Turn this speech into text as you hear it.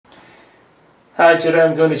Hi, today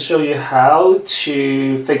I'm going to show you how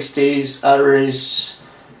to fix this Irish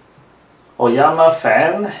Oyama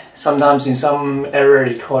fan. Sometimes in some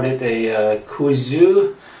area they call it a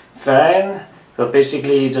Woozoo fan, but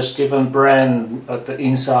basically just different brand at the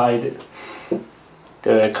inside.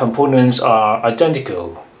 The components are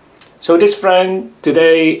identical. So this fan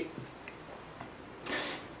today,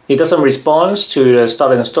 it doesn't respond to the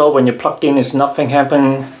start and stop. When you plug in, it's nothing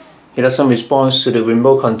happen. It doesn't respond to the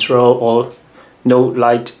remote control or no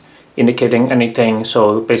light indicating anything.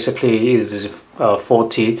 So basically it is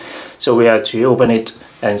faulty. So we have to open it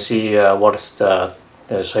and see what's the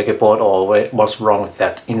circuit board or what's wrong with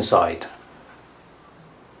that inside.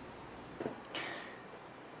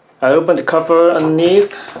 I opened the cover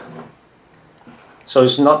underneath, so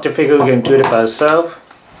it's not difficult, you can do it by yourself.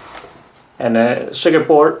 And the circuit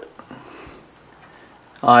board,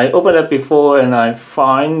 I opened it before and I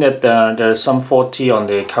find that there's some faulty on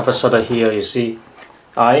the capacitor here. You see,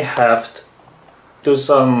 I have to do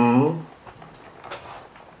some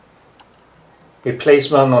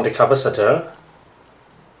replacement on the capacitor.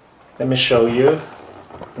 Let me show you.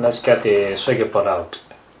 Let's get the circuit board out.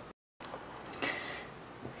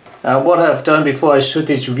 What I've done before I shoot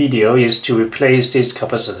this video is to replace this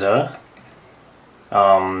capacitor.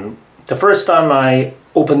 The first time I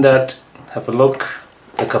opened that, have a look,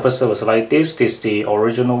 the capacitor was like this. This is the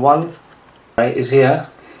original one, right? Is here.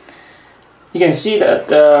 You can see that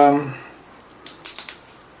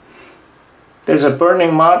there's a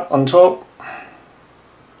burning mark on top.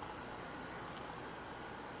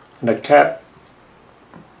 The cap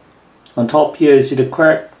on top here, you see the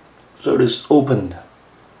crack, so it is opened.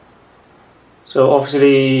 So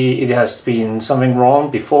obviously it has been something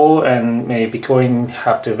wrong before and may be going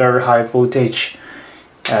have the very high voltage,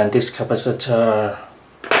 and this capacitor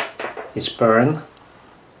is burned.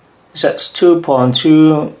 That's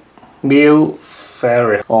 2.2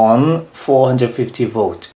 mF on 450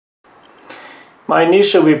 volt. My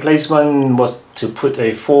initial replacement was to put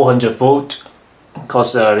a 400 volt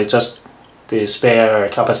because the spare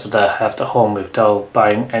capacitor I have at home without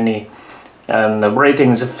buying any. And the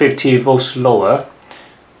rating is 50 volts lower.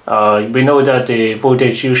 We know that the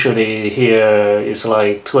voltage usually here is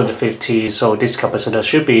like 250, so this capacitor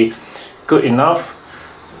should be good enough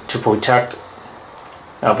to protect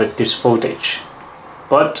with this voltage.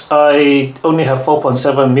 But I only have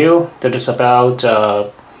 4.7 mil, that is about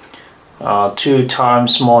 2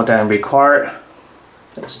 times more than required.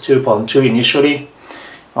 That's 2.2 initially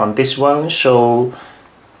on this one, so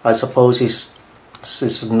I suppose this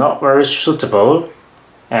is not very suitable,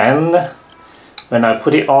 and when I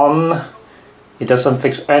put it on, it doesn't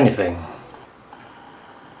fix anything.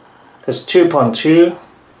 There's 2.2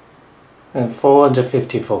 and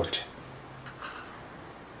 450 volt.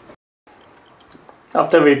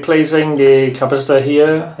 After replacing the capacitor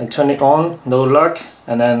here, I turn it on, no luck,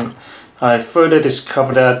 and then I further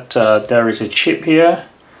discovered that there is a chip here,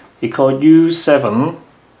 it's called U7.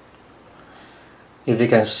 If you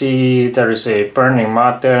can see, there is a burning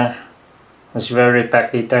mark there. It's very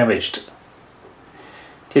badly damaged.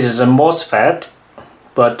 This is a MOSFET,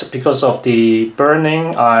 but because of the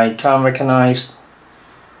burning, I can't recognize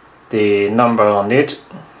the number on it.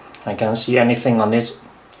 I can't see anything on it.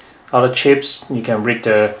 Other chips, you can read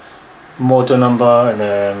the model number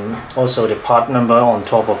and also the part number on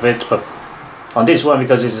top of it. But on this one,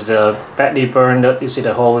 because this is badly burned, you see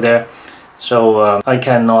the hole there. So I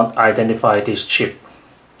cannot identify this chip.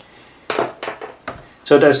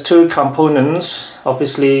 So there's two components.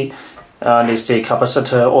 Obviously, there's the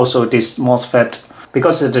capacitor, also this MOSFET.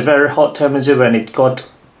 Because it's a very hot temperature, when it got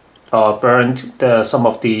burned, some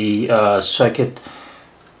of the circuit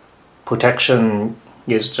protection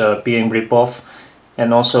is being ripped off.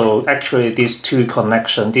 And also, actually, these two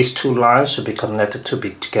lines should be connected to be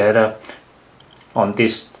together on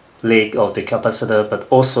this leg of the capacitor, but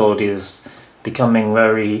also it is becoming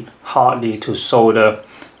very hardly to solder,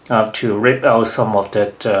 to rip out some of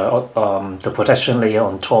that the protection layer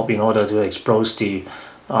on top in order to expose the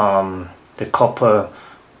copper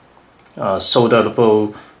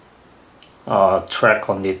solderable track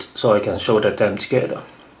on it, so I can solder them together.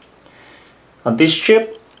 On this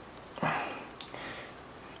chip,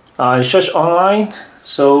 I searched online.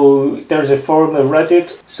 So there's a forum on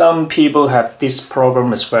Reddit. Some people have this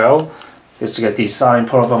problem as well. It's a design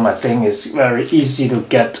problem. I think it's very easy to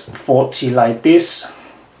get faulty like this.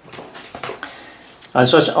 I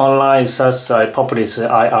searched online, it says I probably is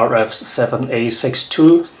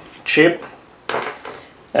IRF7862 chip.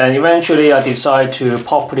 And eventually I decided to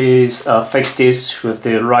properly fix this with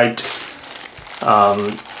the right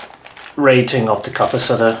rating of the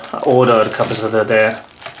capacitor. I ordered the capacitor there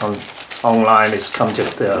on online it's come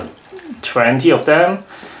to 20 of them.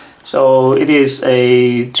 So it is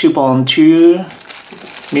a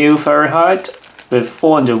 2.2 mil Fahrenheit with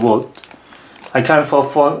 400 volt. I can for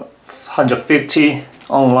 450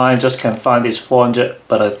 online, just can find this 400,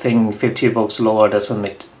 but I think 50 volts lower doesn't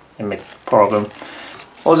make problem.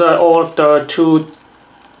 Also I ordered 2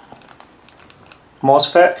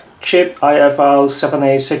 MOSFET chip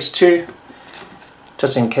IN4007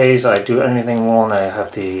 just in case I do anything wrong. I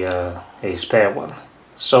have the a spare one.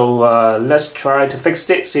 So let's try to fix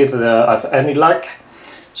it, see if I have any luck.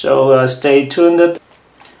 So stay tuned.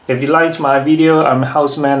 If you liked my video, I'm a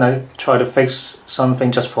houseman. I try to fix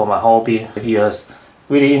something just for my hobby. If you're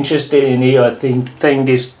really interested in it or think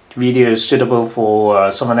this video is suitable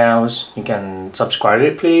for someone else, you can subscribe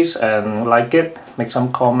it please and like it. Make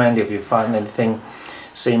some comment if you find anything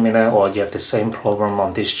similar or you have the same problem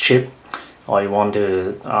on this chip, or you want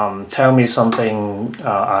to tell me something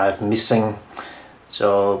I have missing.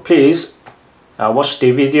 So please watch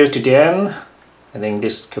the video to the end. I think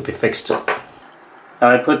this could be fixed.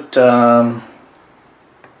 I put some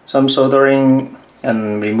soldering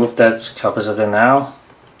and remove that capacitor now.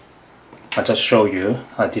 I just show you,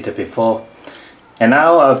 I did it before. And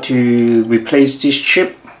now I have to replace this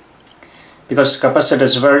chip. Because the capacitor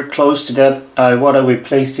is very close to that, I want to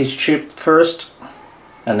replace this chip first.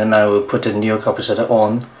 And then I will put a new capacitor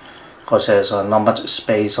on, because there's not much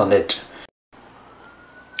space on it.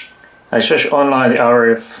 I searched online the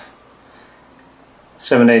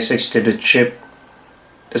RF7860 to the chip.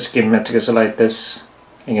 The schematic is like this.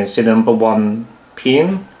 You can see the number 1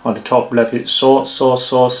 pin on the top left is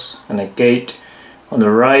source, and a gate. On the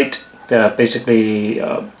right, they're basically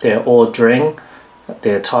they're all drain.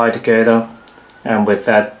 They're tied together, and with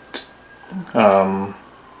that,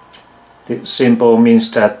 the symbol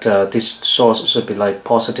means that this source should be like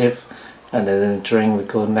positive, and then the drain will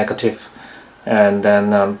go negative. And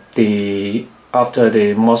then after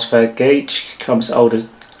the MOSFET gate comes out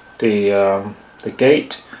the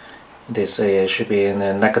gate, this should be in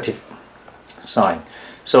a negative sign.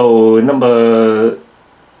 So number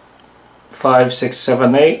 5, 6,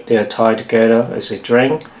 7, 8, they are tied together as a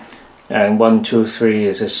drain, and 1, 2, 3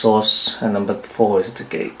 is a source, and number 4 is the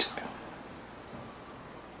gate.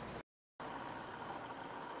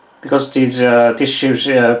 Because these chips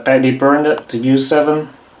are badly burned to U7,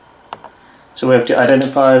 so we have to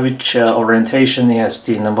identify which orientation has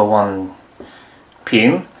the number 1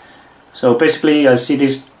 pin. So basically I see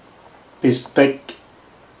this big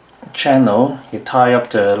channel, you tie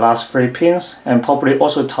up the last 3 pins and probably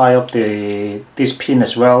also tie up this pin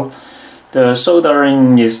as well. The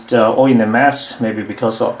soldering is all in a mess, maybe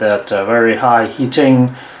because of that very high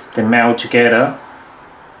heating, they melt together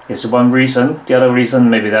is one reason. The other reason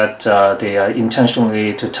maybe that they are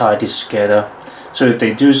intentionally to tie this together. So if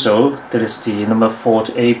they do so, that is the number 4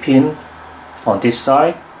 to 8 pin on this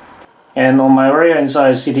side. And on my right hand side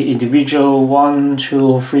I see the individual 1,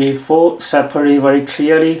 2, 3, 4 separately very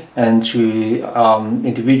clearly, and to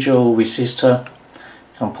individual resistor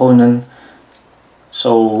component.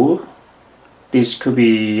 So this could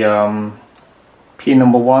be pin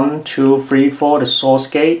number 1, 2, 3, 4, the source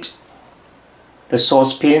gate. The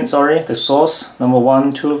source pin, the source number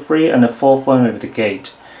 1, 2, 3, and the 4th one will be the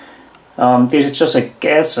gate. This is just a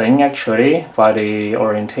guessing actually by the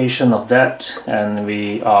orientation of that, and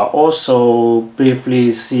we also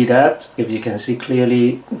briefly see that, if you can see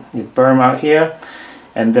clearly, it burn out here,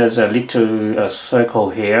 and there's a little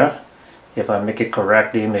circle here. If I make it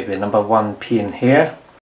correctly, maybe number 1 pin here.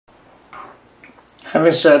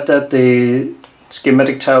 Having said that, the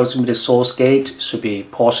schematic tells me the source gate should be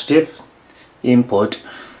positive input,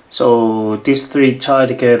 so these 3 tie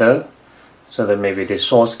together. So that maybe the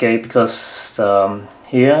source gate, because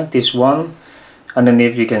here, this one,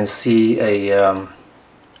 underneath you can see a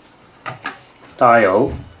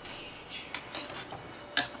diode.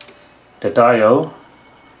 The diode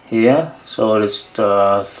here, so it's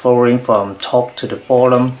flowing from top to the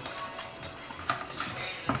bottom.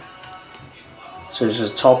 So this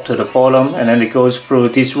is top to the bottom, and then it goes through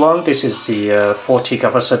this one. This is the 40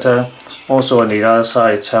 capacitor. Also on the other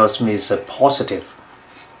side it tells me it's a positive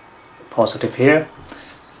here,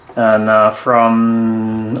 and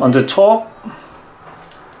from on the top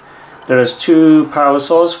there is 2 power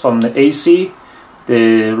source from the AC.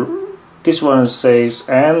 This one says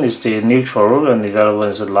N is the neutral, and the other one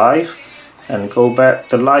is the live. And go back,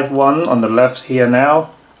 the live one on the left here now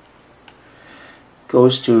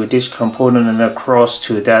goes to this component and across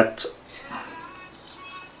to this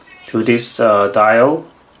diode,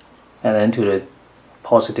 and then to the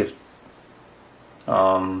positive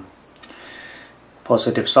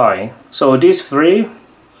side. So these 3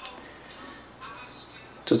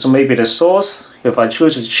 So maybe the source, if I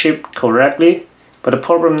choose the chip correctly. But the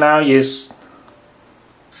problem now is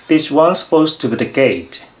this one's supposed to be the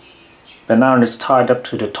gate, but now it's tied up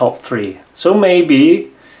to the top 3. So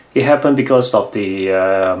maybe it happened because of the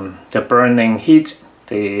burning heat.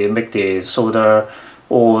 They make the solder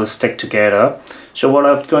all stick together. So what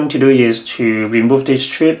I'm going to do is to remove this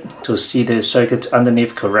chip to see the circuit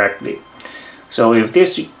underneath correctly. So if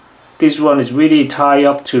this one is really tied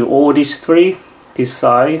up to all these 3, this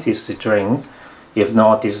side is the drain. If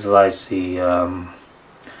not, this side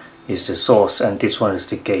is the source, and this one is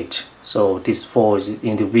the gate. So these 4 is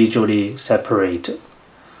individually separated.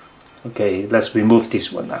 Okay, let's remove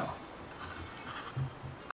this one now.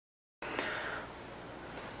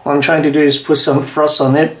 What I'm trying to do is put some flux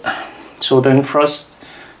on it. So then flux,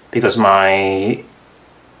 because my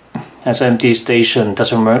SMD station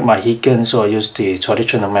doesn't work my heat gun, so I use the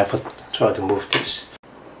traditional method to try to move this.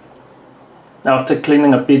 After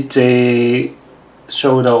cleaning a bit the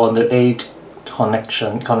solder on the 8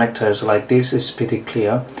 connectors like this is pretty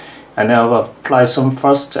clear, and now I'll apply some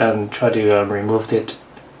flux and try to remove it.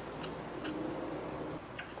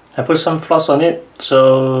 I put some flux on it,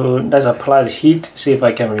 so let's apply the heat, see if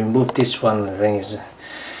I can remove this one. I think it's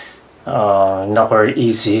not very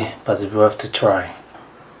easy, but it's worth to try.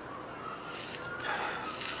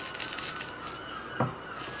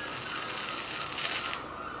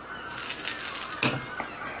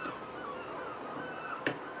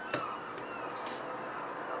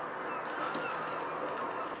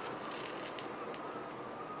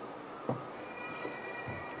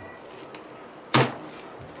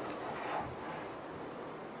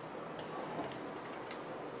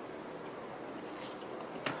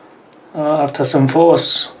 After some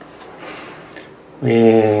force,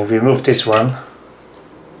 we remove this one.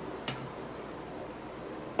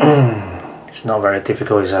 It's not very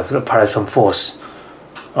difficult, you have to apply some force.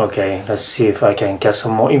 Okay, let's see if I can get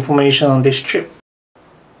some more information on this chip.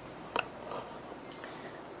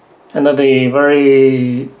 Another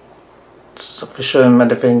very sufficient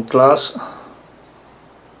magnifying glass.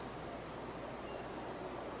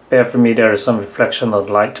 Bear with me, there is some reflection of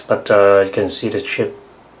light, but you can see the chip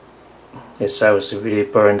itself is really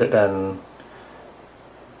burned, and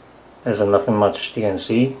there's nothing much you can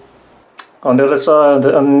see. On the other side,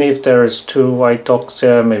 underneath, there is 2 white dots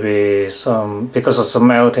there. Maybe some, because of some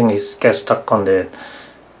melting, it gets stuck on the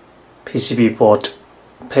PCB board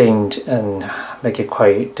paint and make it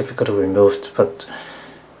quite difficult to remove. But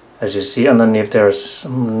as you see underneath, there's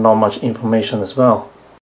not much information as well.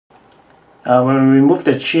 When we remove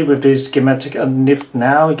the chip with this schematic underneath,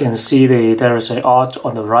 now you can see there is an arc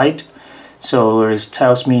on the right. So it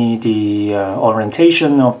tells me the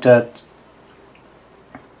orientation of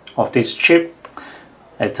this chip.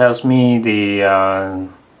 It tells me the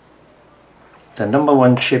number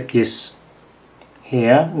 1 chip is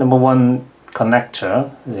here, number 1 connector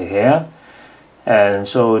is here, and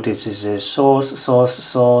so this is a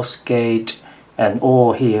source, gate, and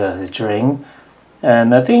all here is drain.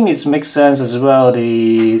 And I think it makes sense as well.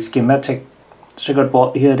 The schematic circuit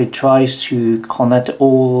board here, it tries to connect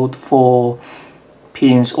all 4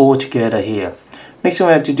 pins all together here. Next thing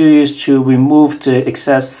we have to do is to remove the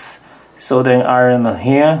excess soldering iron on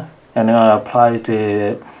here, and then I apply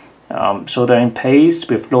the soldering paste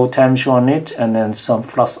with low temperature on it, and then some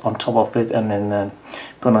flux on top of it, and then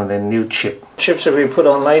put on the new chip. Chips will be put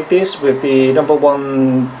on like this with the number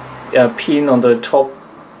 1 pin on the top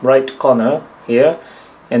right corner here,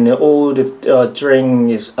 and all the drain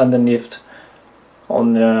is underneath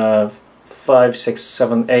on 5, 6,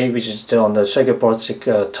 7, 8, which is on the circuit board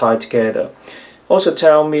tied together. Also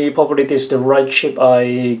tell me probably this is the right chip,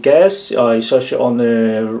 I guess. I searched on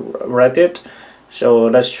the Reddit, so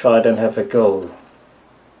let's try it and have a go.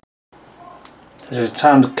 It's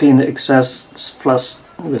time to clean the excess flux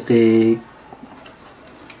with the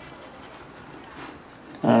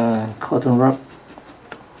cotton rub.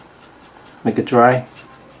 Make it dry.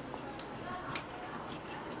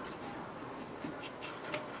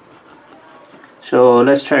 So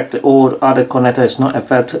let's check that all other connector is not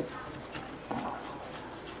affected.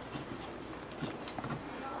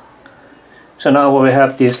 So now what we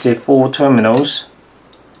have is the 4 terminals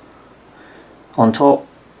on top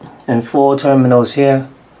and 4 terminals here.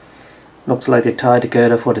 Looks like they tie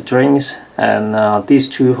together for the drains, and these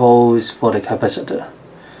 2 holes for the capacitor.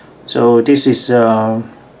 So this is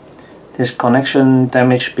this connection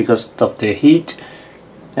damaged because of the heat,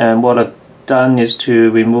 and what I've done is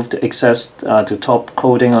to remove the excess the top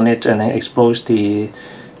coating on it and then expose the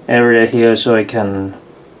area here so I can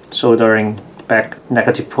soldering back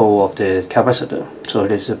negative pole of the capacitor. So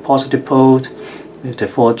there's a positive pole with the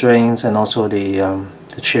 4 drains and also the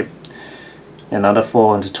the chip. Another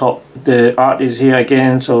 4 on the top. The art is here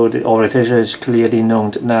again, so the orientation is clearly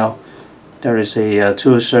known now. There is a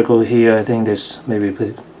tool circle here. I think this maybe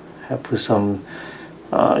have put some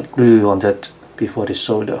glue on that before the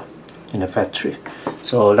solder in the factory.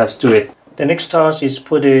 So let's do it. The next task is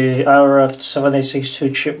put the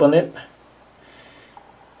IRF7862 chip on it.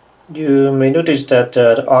 You may notice that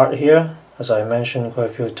the art here, as I mentioned quite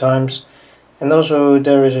a few times, and also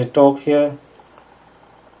there is a dog here.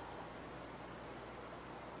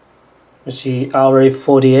 You see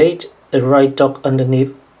RA48, a right dot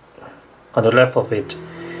underneath on the left of it.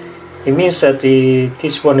 It means that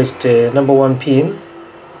this one is the number 1 pin.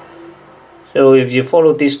 So if you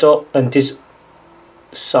follow this dot and this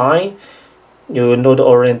sign, you will know the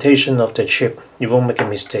orientation of the chip. You won't make a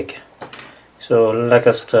mistake. So let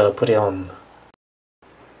us put it on.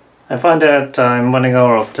 I find that I'm running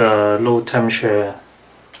out of the low temperature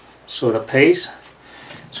solder paste.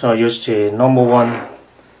 So I use the normal one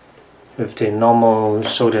with the normal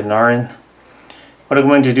soldering iron. What I'm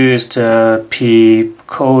going to do is to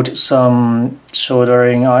coat some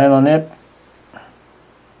soldering iron on it,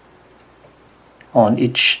 on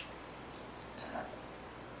each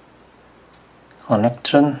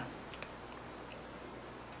connector,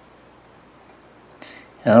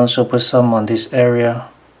 and also put some on this area,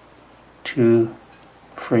 2,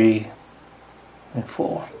 3, and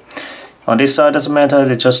 4. On this side doesn't matter,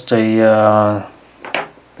 it's just a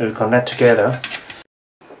they will connect together.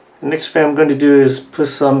 The next thing I'm going to do is put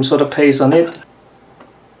some solder paste on it.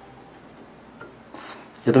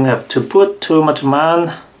 You don't have to put too much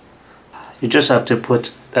amount. You just have to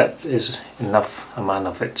put that is enough amount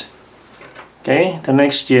of it. Okay, the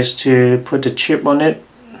next is to put the chip on it.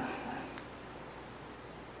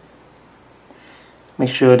 Make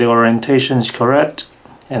sure the orientation is correct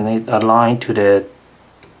and it aligned to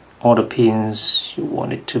all the pins you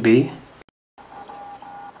want it to be.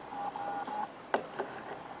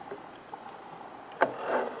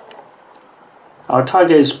 Our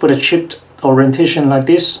target is put a chip orientation like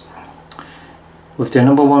this with the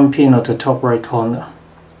number 1 pin at the top right corner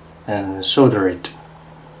and solder it.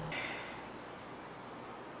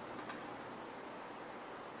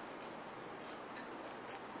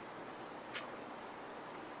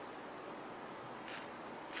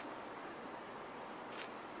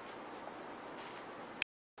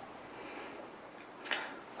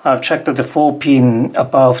 I've checked that the 4 pin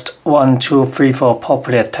above 1, 2, 3, 4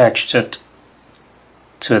 properly attached it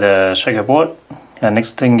to the circuit board. And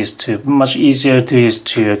next thing is much easier to do is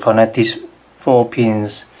to connect these 4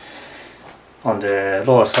 pins on the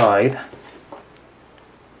lower side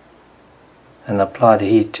and apply the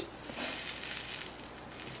heat.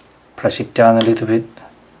 Press it down a little bit.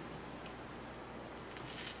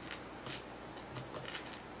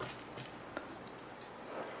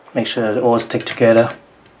 Make sure it all stick together.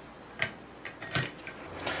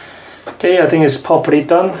 Okay, I think it's properly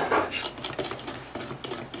done.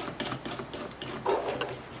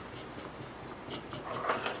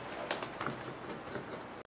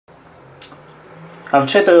 I've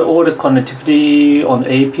checked all the connectivity on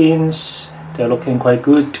the A pins. They're looking quite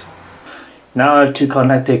good. Now I have to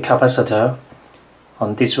connect the capacitor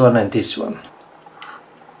on this one and this one.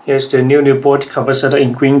 Here's the new board capacitor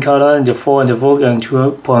in green color, and the 400 volt and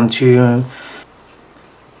 2.2.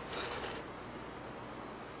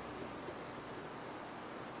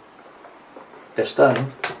 That's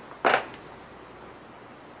done.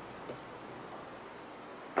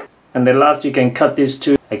 And the last, you can cut these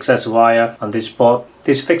 2 excess wire on this board.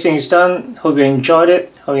 This fixing is done. Hope you enjoyed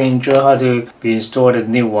it. Hope you enjoy how to install a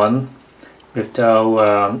new one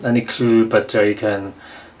without any clue, but you can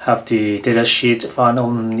have the data sheet found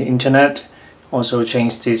on the internet. Also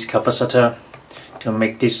change this capacitor to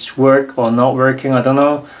make this work or not working, I don't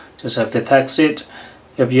know. Just have to test it.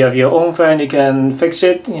 If you have your own fan, you can fix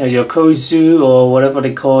it. You know, your Woozoo or whatever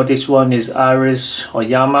they call this one is Iris or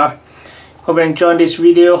Yamaha. Hope you enjoyed this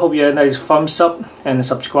video. Hope you had a nice thumbs up and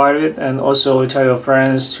subscribe it, and also tell your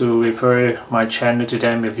friends to refer my channel to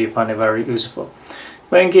them if you find it very useful.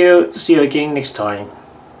 Thank you. See you again next time.